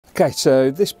Okay, so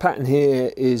this pattern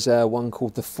here is one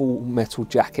called the Full Metal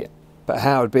Jacket. But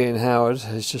Howard, being Howard,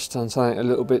 has just done something a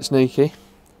little bit sneaky.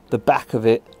 The back of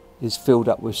it is filled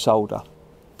up with solder.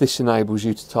 This enables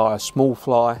you to tie a small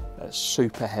fly that's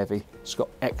super heavy. It's got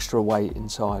extra weight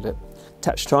inside it.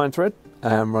 Attach tying thread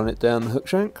and run it down the hook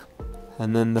shank.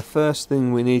 And then the first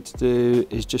thing we need to do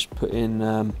is just put in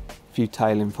a few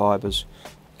tailing fibres.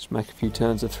 Just make a few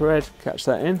turns of thread, catch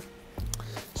that in.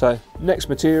 So next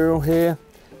material here,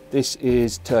 this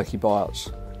is turkey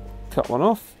bites. Cut one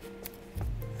off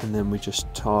and then we just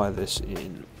tie this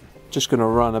in. Just going to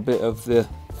run a bit of the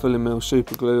fully milled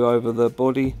super glue over the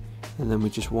body and then we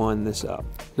just wind this up.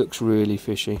 Looks really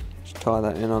fishy. Just tie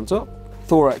that in on top.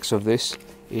 Thorax of this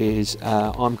is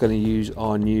I'm going to use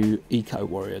our new Eco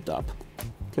Warrior dub.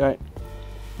 Okay,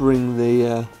 bring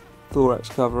the thorax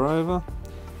cover over,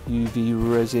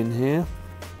 UV resin here,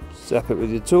 zap it with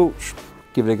your torch,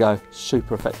 give it a go.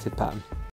 Super effective pattern.